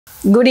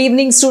Good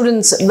evening,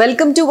 students.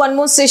 Welcome to one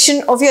more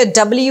session of your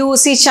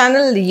WOC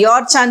channel,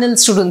 your channel,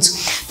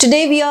 students.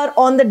 Today we are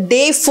on the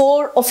day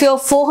 4 of your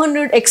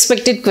 400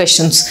 expected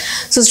questions.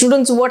 So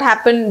students, what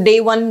happened? Day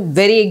 1,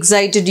 very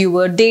excited you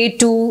were. Day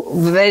 2,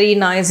 very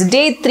nice.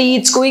 Day 3,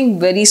 it's going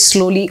very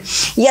slowly.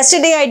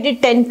 Yesterday I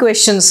did 10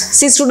 questions.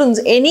 See students,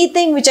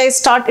 anything which I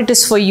start, it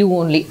is for you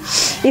only.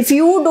 If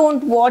you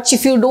don't watch,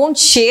 if you don't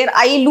share,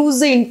 I lose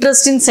the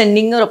interest in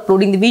sending or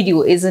uploading the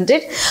video, isn't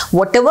it?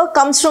 Whatever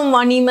comes from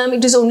Vani ma'am,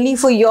 it is only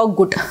for your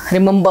good,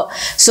 remember.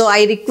 So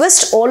I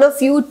request all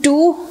of you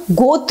to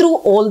go through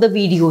all the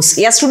videos.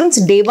 Yes students,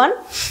 day 1,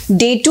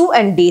 day 2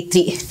 and day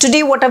 3.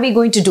 Today what are we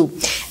going to do?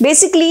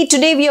 Basically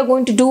today we are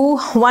going to do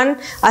one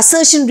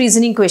assertion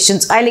reasoning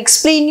questions. I'll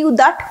explain you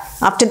that.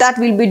 After that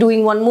we'll be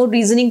doing one more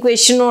reasoning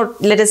question, or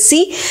let us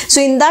see.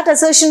 So in that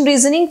assertion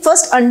reasoning,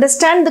 first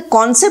understand the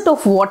concept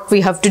of what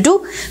we have to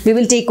do. We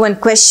will take one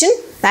question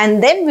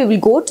and then we will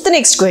go to the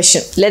next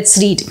question. Let's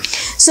read.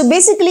 So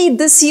basically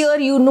this year,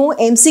 you know,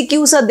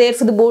 MCQs are there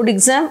for the board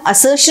exam,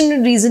 assertion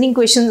and reasoning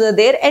questions are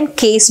there, and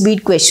case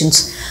beat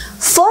questions.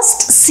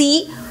 First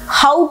see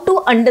how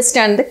to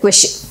understand the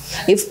question.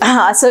 If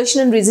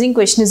assertion and reasoning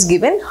question is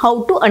given,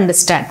 how to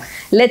understand.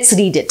 Let's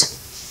read it.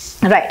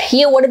 Right,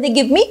 here what do they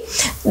give me?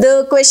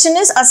 The question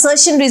is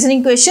assertion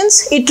reasoning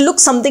questions. It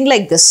looks something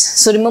like this.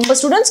 So remember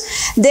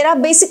students, there are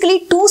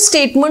basically 2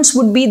 statements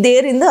would be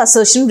there in the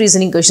assertion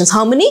reasoning questions.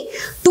 How many?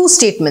 2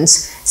 statements.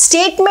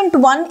 Statement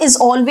 1 is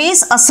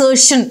always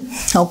assertion.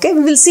 Okay,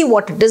 we will see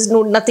what it is.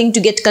 No, nothing to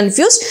get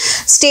confused.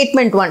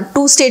 Statement 1,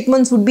 2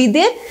 statements would be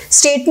there.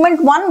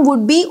 Statement 1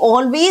 would be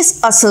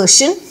always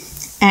assertion,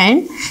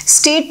 and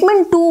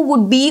statement 2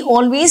 would be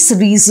always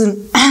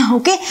reason.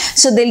 Okay,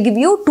 so they'll give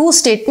you 2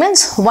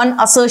 statements, one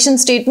assertion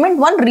statement,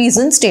 one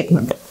reason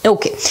statement.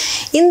 Okay,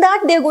 in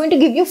that they're going to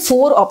give you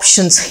 4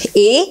 options: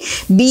 A,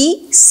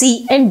 B,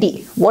 C and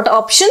D. What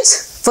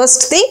options?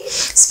 First thing,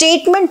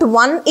 statement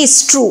 1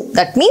 is true.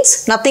 That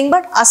means nothing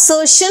but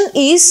assertion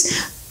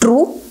is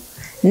true.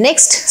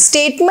 Next,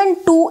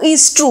 statement 2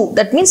 is true.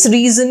 That means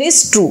reason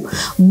is true.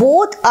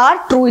 Both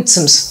are true, it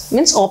seems.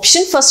 Means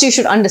option first you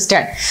should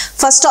understand.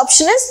 First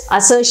option is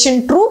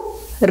assertion true,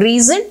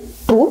 reason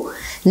true.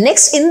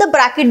 Next, in the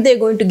bracket they are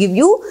going to give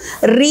you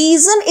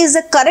reason is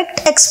a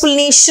correct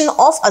explanation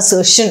of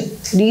assertion.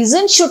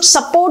 Reason should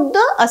support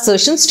the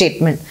assertion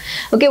statement.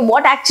 Okay,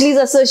 what actually is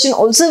assertion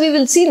also we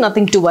will see,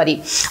 nothing to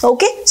worry.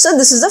 Okay, so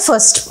this is the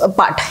first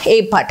part,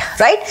 A part,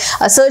 right?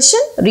 Assertion,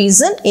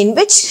 reason, in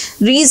which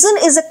reason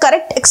is a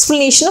correct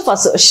explanation of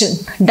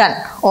assertion. Done.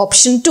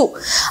 Option 2,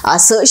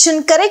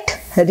 assertion correct,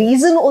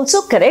 reason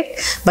also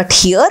correct, but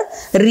here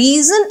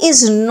reason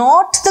is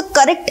not the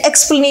correct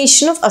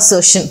explanation of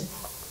assertion.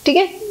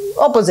 Okay,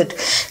 opposite.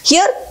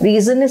 Here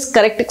reason is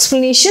correct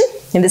explanation.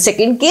 In the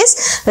second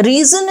case,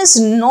 reason is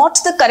not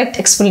the correct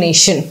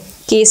explanation.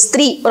 Case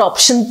 3 or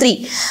option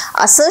 3,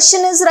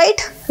 assertion is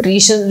right,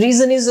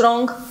 reason is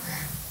wrong.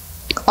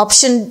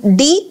 Option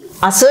D,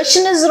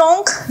 assertion is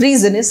wrong,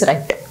 reason is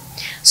right.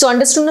 So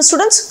understood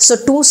students? So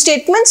 2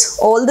 statements,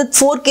 all the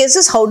 4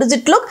 cases, how does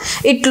it look?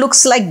 It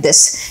looks like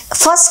this.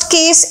 First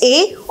case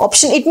A,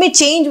 option, it may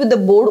change with the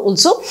board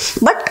also,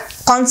 but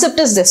concept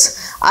is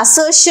this: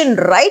 assertion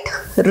right,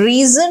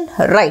 reason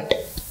right.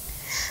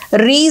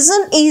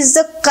 Reason is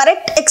the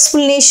correct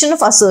explanation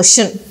of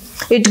assertion.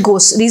 It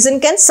goes, reason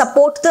can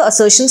support the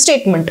assertion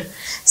statement.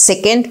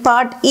 Second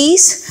part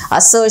is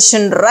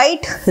assertion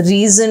right,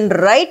 reason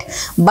right,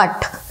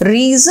 but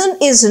reason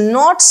is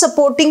not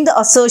supporting the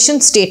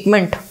assertion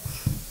statement.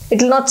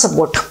 It will not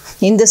support.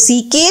 In the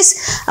C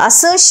case,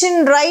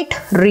 assertion right,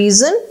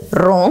 reason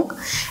wrong.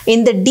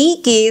 In the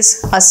D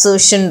case,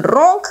 assertion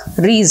wrong,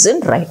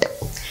 reason right.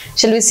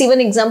 Shall we see one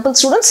example,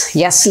 students?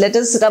 Yes, let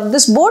us rub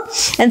this board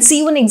and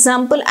see one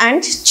example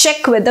and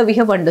check whether we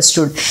have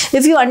understood.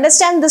 If you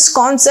understand this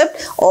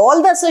concept,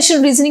 all the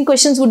assertion reasoning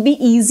questions would be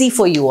easy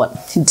for you all.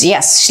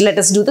 Yes, let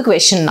us do the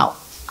question now.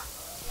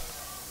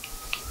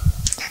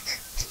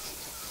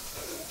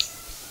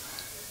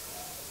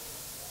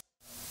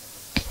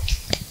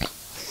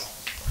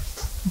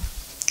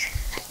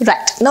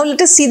 Right, now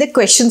let us see the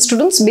question,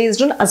 students,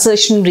 based on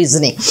assertion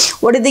reasoning.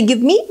 What did they give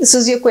me? This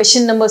is your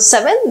question number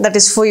 7, that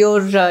is for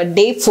your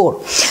day 4.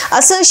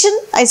 Assertion,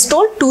 I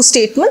told 2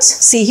 statements.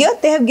 See here,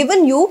 they have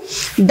given you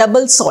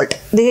double salt.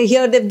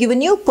 Here they have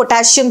given you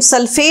potassium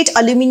sulfate,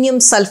 aluminium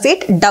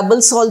sulfate,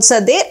 double salts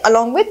are there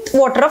along with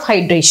water of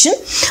hydration.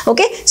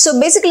 Okay, so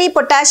basically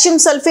potassium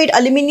sulfate,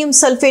 aluminium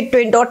sulfate,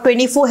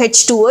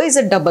 24H2O is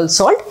a double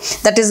salt.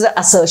 That is the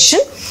assertion.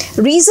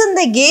 Reason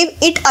they gave,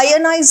 it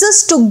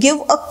ionizes to give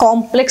a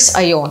complex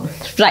ion.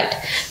 Right,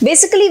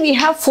 basically we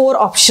have 4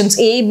 options,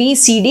 A, B,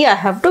 C, D. I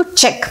have to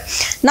check.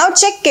 Now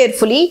check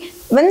carefully.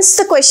 once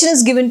the question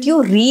is given to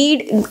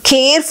you,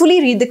 carefully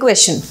read the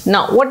question.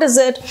 Now, what is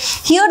it?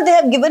 Here they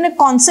have given a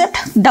concept,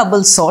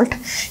 double salt.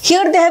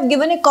 Here they have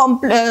given a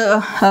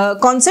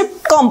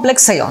concept,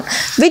 complex ion.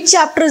 Which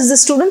chapter is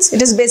this, students?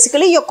 It is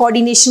basically your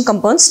coordination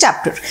compounds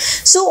chapter.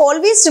 So,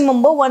 always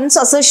remember, once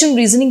assertion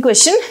reasoning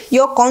question,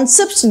 your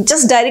concepts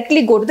just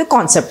directly go to the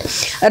concept.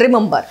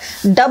 Remember,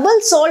 double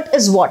salt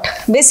is what?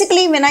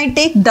 Basically, when I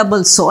take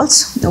double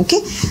salts,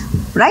 okay,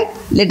 right?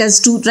 Let us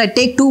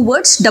take two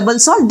words, double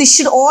salt. This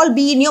should all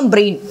be in your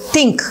brain.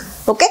 Think.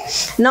 Okay.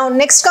 Now,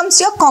 next comes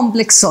your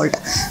complex salt.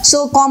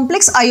 So,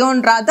 complex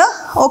ion rather,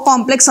 or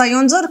complex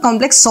ions or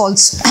complex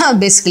salts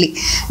basically.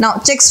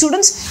 Now, check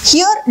students.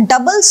 Here,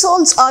 double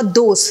salts are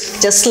those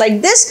just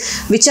like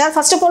this, which are,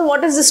 first of all,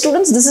 what is this,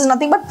 students? This is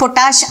nothing but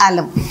potash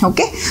alum.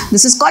 Okay.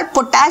 This is called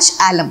potash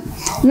alum.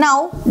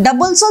 Now,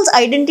 double salts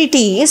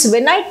identity is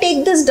when I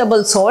take this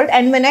double salt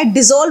and when I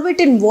dissolve it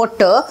in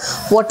water,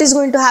 what is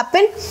going to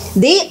happen?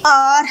 They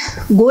are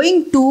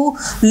going to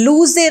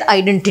lose their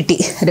identity.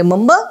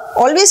 Remember,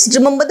 always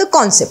remember the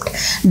concept.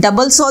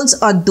 Double salts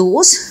are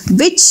those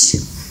which,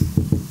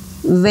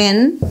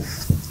 when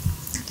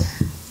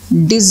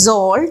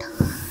dissolved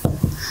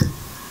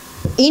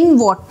in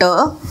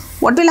water,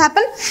 what will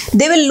happen?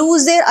 They will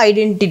lose their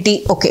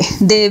identity. Okay,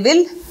 they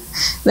will,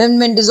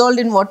 when dissolved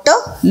in water,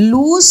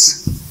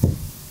 lose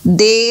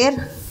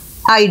their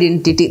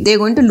identity. They are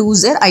going to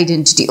lose their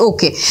identity.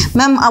 Okay,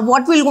 ma'am,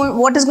 what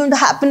is going to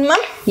happen, ma'am?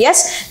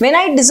 Yes, when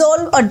I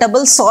dissolve a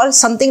double salt,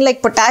 something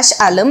like potash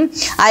alum,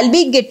 I'll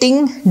be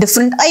getting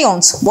different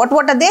ions. What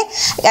are they?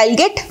 I'll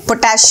get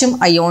potassium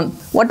ion.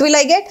 What will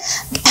I get?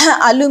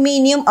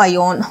 Aluminium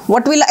ion.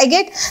 What will I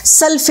get?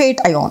 Sulfate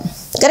ion.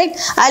 Correct?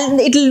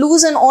 It will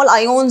lose and all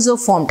ions are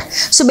formed.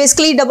 So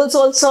basically, double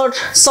salts are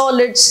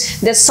solids.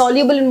 They're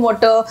soluble in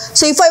water.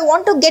 So if I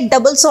want to get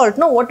double salt,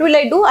 now what will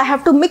I do? I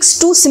have to mix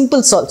two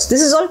simple salts.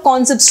 This is all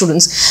concept,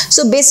 students.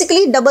 So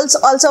basically, double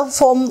salts are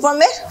formed from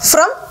where?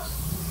 From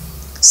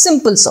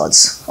simple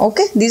salts.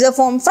 Okay, these are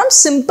formed from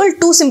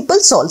two simple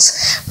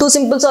salts. Two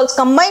simple salts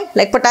combined,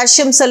 like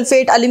potassium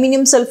sulfate,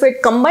 aluminium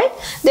sulfate combined,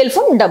 they'll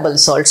form double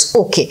salts.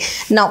 Okay,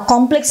 now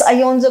complex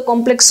ions or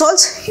complex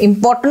salts,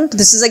 important.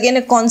 This is again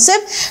a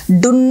concept.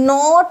 Do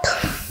not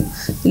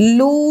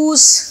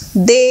lose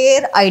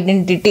their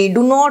identity.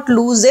 Do not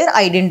lose their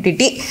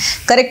identity.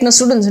 Correct, no,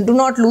 students? Do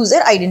not lose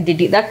their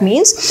identity. That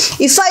means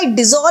if I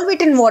dissolve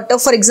it in water,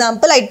 for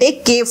example, I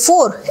take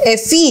K4,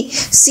 Fe,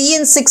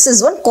 CN6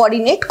 is one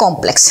coordinate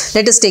complex.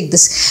 Let us take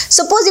this.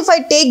 Suppose if I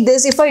take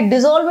this, if I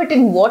dissolve it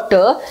in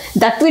water,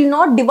 that will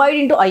not divide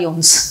into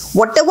ions.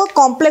 Whatever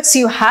complex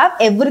you have,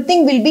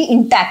 everything will be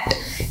intact.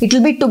 It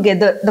will be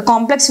together. The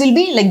complex will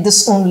be like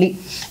this only.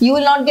 You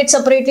will not get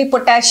separately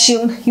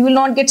potassium. You will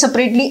not get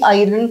separately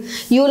iron.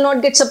 You will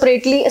not get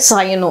separately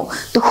cyano.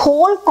 The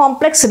whole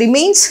complex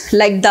remains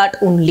like that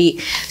only.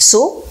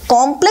 So,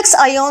 complex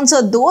ions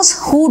are those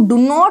who do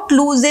not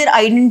lose their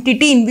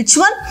identity in which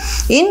one?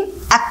 In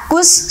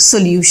aqueous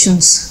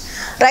solutions.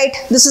 Right?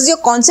 This is your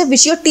concept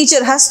which your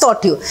teacher has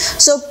taught you.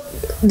 So,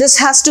 this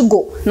has to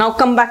go. Now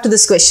come back to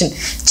this question.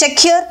 Check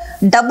here,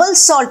 double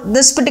salt.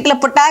 This particular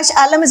potash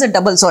alum is a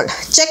double salt.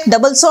 Check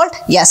double salt.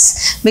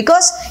 Yes,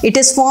 because it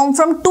is formed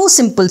from two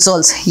simple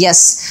salts.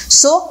 Yes.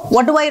 So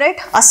what do I write?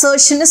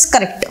 Assertion is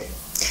correct.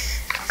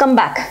 Come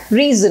back.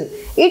 Reason.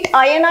 It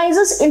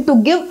ionizes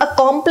into give a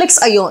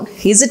complex ion.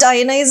 Is it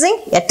ionizing?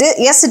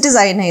 Yes, it is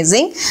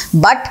ionizing.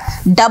 But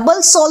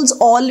double salts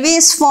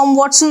always form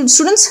what,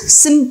 students?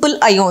 Simple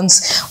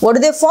ions. What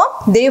do they form?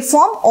 They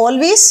form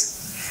always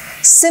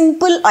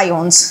simple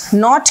ions,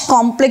 not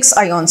complex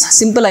ions.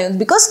 Simple ions,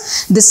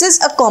 because this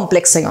is a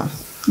complex ion.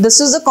 This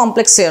is a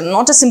complex ion,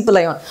 not a simple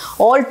ion.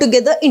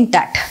 Altogether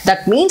intact.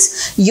 That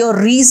means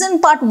your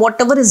reason part,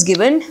 whatever is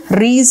given,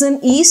 reason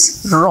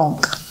is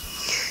wrong.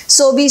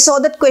 So we saw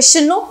that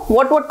question, no?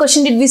 What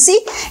question did we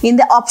see? In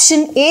the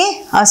option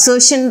A,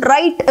 assertion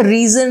right,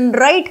 reason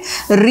right,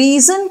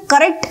 reason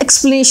correct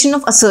explanation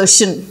of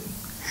assertion.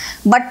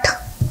 But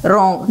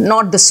wrong,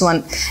 not this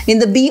one. In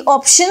the B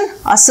option,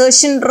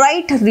 assertion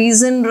right,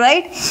 reason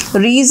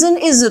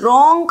is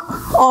wrong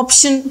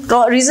option,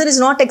 reason is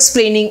not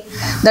explaining,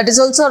 that is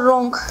also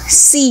wrong.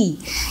 C,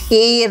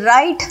 A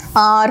right,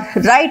 R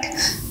right,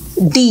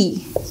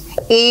 D,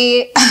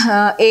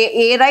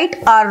 A right,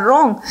 R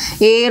wrong,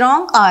 A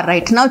wrong, R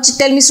right. Now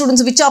tell me,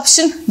 students, which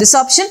option? This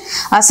option.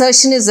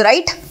 Assertion is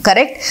right,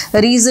 correct,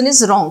 reason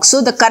is wrong.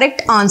 So the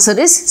correct answer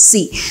is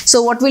C.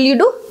 So what will you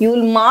do? You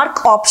will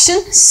mark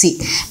option C.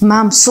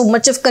 Ma'am, so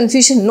much of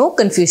confusion. No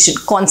confusion.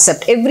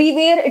 Concept.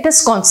 Everywhere it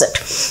is concept.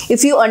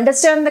 If you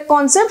understand the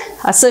concept,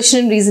 assertion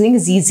and reasoning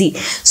is easy.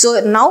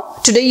 So now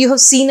today you have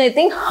seen, I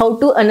think, how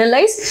to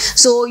analyze.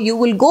 So you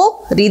will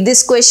go read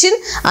this question,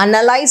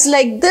 analyze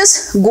like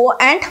this, go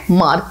and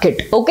mark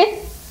it. Okay.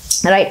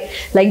 Right,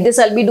 like this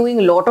I'll be doing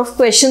a lot of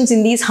questions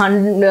in these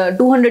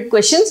 200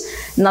 questions.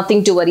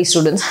 Nothing to worry,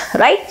 students.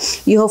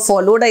 Right, you have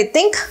followed, I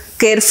think,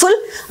 careful.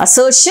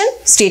 Assertion,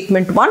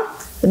 statement 1,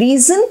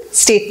 reason,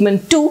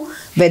 statement 2.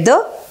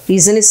 Whether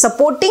reason is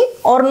supporting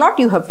or not,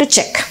 you have to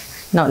check.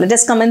 Now let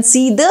us come and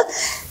see the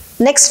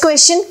Next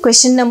question,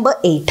 question number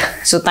 8.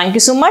 So thank you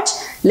so much.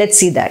 Let's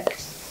see that.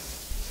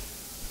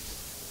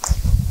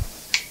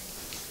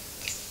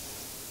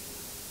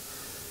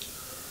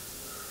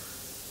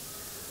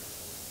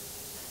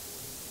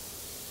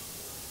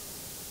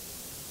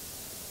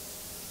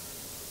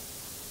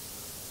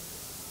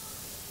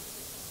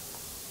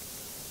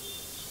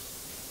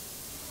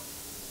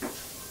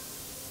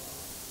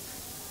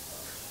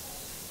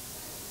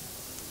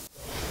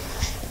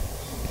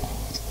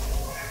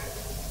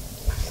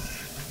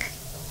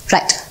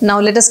 Right, now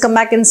let us come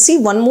back and see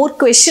one more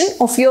question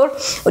of your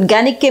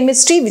organic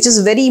chemistry, which is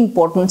very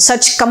important.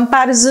 Such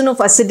comparison of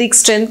acidic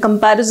strength,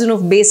 comparison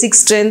of basic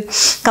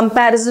strength,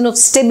 comparison of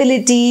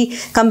stability,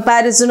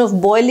 comparison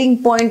of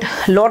boiling point.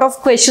 Lot of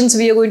questions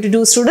we are going to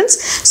do, students.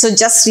 So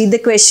just read the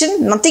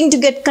question, nothing to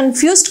get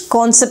confused.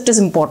 Concept is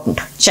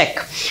important. Check.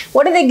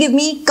 What do they give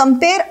me?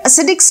 Compare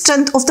acidic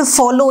strength of the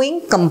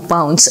following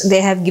compounds. They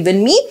have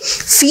given me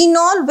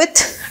phenol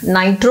with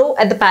nitro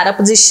at the para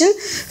position,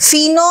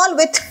 phenol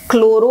with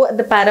chloro at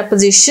the para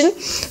position,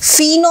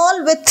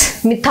 phenol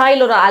with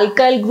methyl or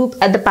alkyl group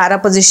at the para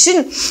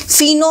position,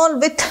 phenol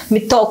with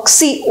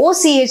methoxy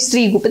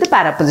OCH3 group at the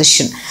para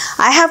position.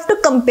 I have to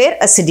compare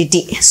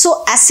acidity.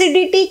 So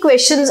acidity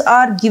questions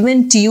are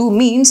given to you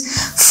means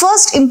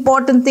first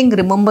important thing,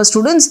 remember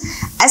students,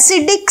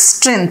 acidic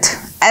strength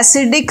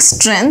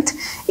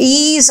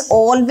is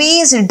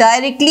always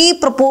directly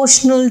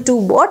proportional to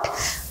what?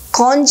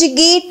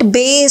 Conjugate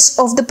base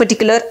of the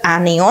particular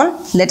anion.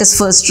 Let us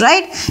first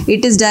write,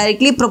 it is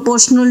directly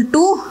proportional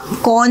to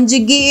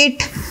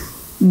conjugate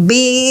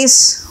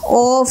base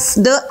of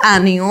the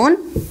anion,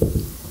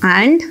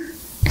 and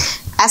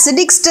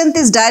acidic strength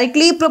is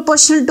directly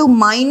proportional to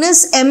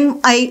minus M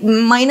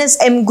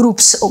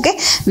groups. Okay,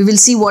 we will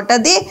see what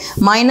are they,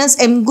 minus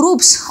M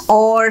groups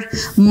or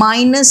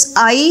minus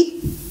I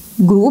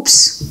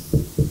groups.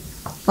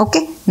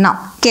 Okay,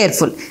 now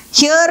careful.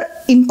 Here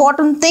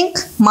important thing,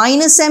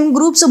 minus M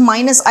groups or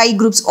minus I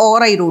groups,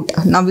 or I wrote.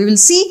 Now we will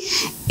see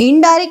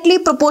indirectly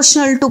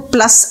proportional to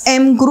plus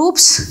M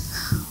groups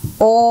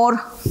or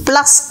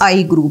plus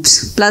I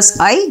groups,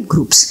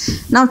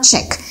 Now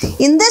check.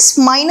 In this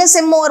minus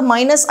M or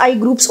minus I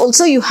groups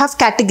also you have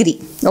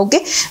category,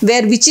 okay,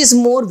 where which is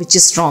more, which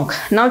is strong.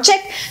 Now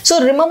check.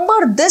 So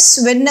remember this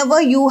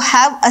whenever you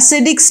have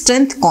acidic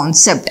strength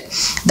concept.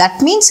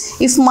 That means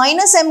if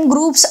minus M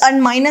groups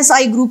and minus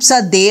I groups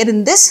are there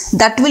in this,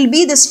 that will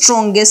be the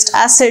strongest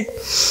acid.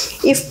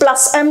 If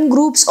plus M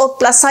groups or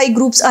plus I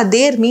groups are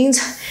there,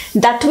 means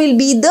that will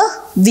be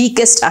the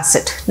weakest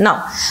acid.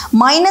 Now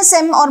minus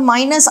M or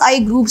minus I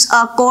groups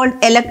are called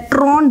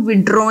electron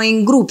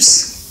withdrawing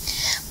groups.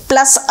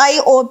 Plus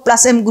I or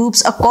plus M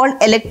groups are called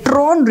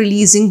electron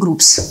releasing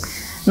groups.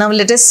 Now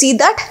let us see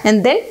that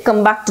and then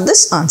come back to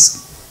this answer.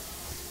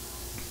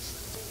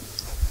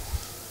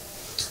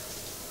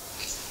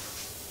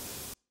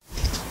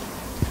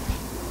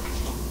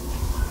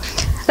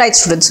 Right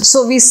students,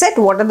 so we said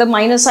what are the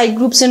minus I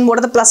groups and what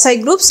are the plus I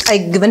groups. I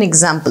given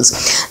examples.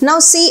 Now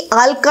see,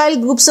 alkyl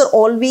groups are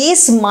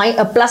always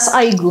plus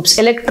I groups,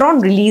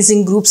 electron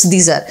releasing groups.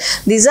 These are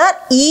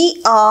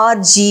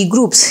ERG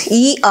groups.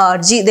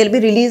 ERG, they'll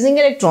be releasing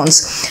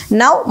electrons.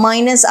 Now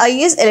minus I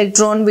is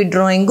electron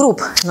withdrawing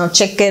group. Now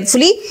check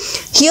carefully.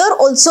 Here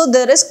also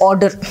there is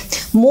order.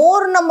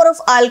 More number of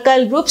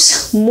alkyl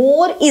groups,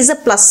 more is a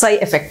plus I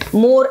effect.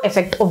 More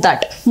effect of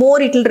that.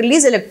 More it will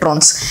release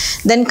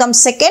electrons. Then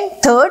comes second,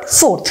 third,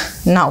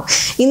 fourth. Now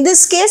in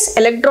this case,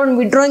 electron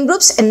withdrawing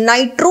groups, and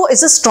nitro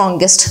is the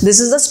strongest. This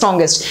is the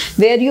strongest.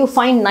 Where you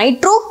find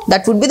nitro,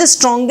 that would be the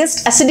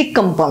strongest acidic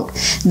compound.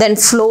 Then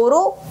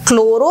fluoro,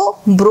 chloro,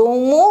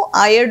 bromo,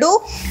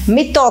 iodo,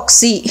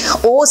 methoxy,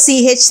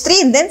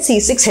 OCH3, and then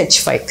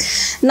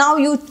C6H5. Now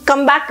you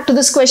come back to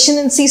this question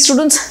and see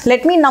students,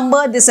 let me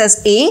number this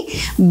as A,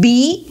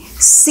 B,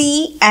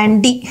 C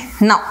and D.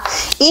 Now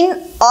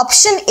in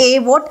option A,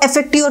 what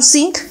effect you are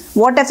seeing?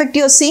 What effect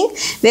you are seeing?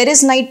 Where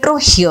is nitro?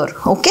 Here.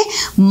 Okay,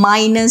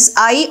 minus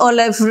I or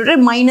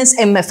minus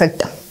M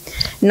effect.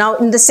 Now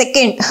in the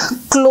second,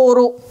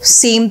 chloro,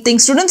 same thing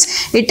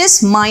students, it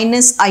is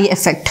minus I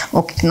effect.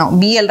 Okay, now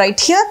B I'll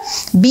write here.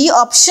 B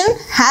option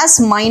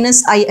has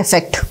minus I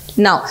effect.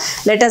 Now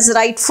let us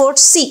write for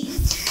C.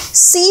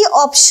 C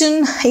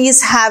option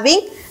is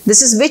having,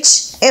 this is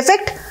which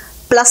effect?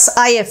 Plus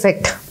I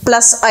effect.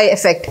 Plus I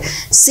effect.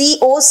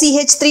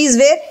 OCH3 is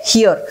where?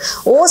 Here.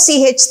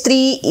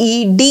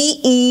 OCH3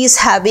 D is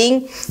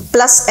having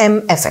plus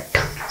M effect.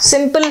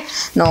 Simple.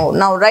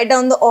 Now write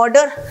down the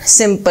order.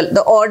 Simple.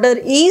 The order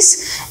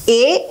is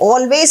A.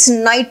 Always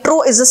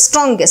nitro is the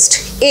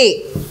strongest.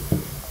 A.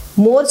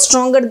 More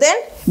stronger than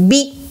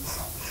B.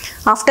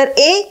 After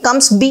A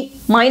comes B.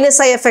 Minus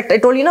I effect. I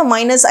told you,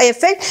 minus I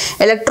effect.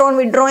 Electron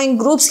withdrawing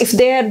groups, if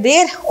they are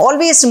there,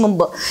 always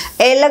remember,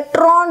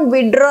 electron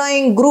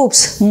withdrawing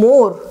groups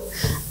more,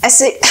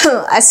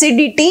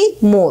 acidity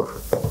more.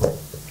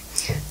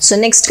 So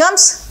next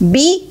comes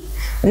B,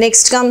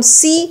 next comes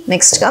C,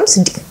 next comes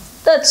D.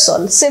 That's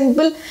all,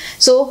 simple.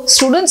 So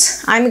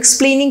students, I'm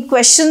explaining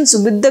questions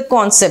with the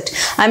concept.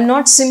 I'm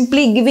not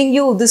simply giving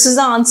you this is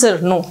the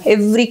answer. No,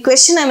 every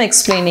question I'm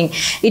explaining.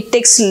 It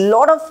takes a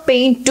lot of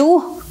pain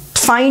to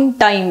find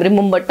time.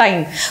 Remember,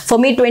 time. For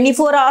me,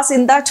 24 hours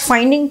in that,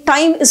 finding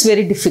time is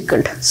very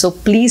difficult. So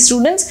please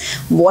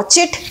students, watch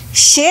it,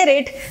 share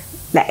it.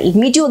 I'll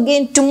meet you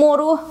again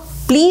tomorrow.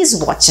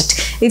 Please watch it.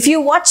 If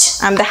you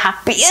watch, I'm the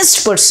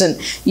happiest person.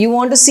 You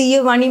want to see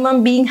your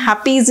Vanimam being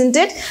happy, isn't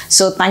it?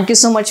 So thank you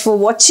so much for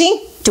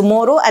watching.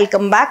 Tomorrow I'll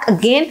come back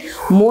again.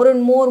 More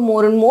and more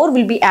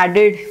will be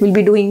added. We'll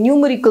be doing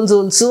numericals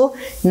also.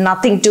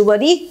 Nothing to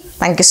worry.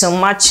 Thank you so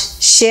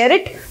much. Share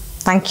it.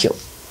 Thank you.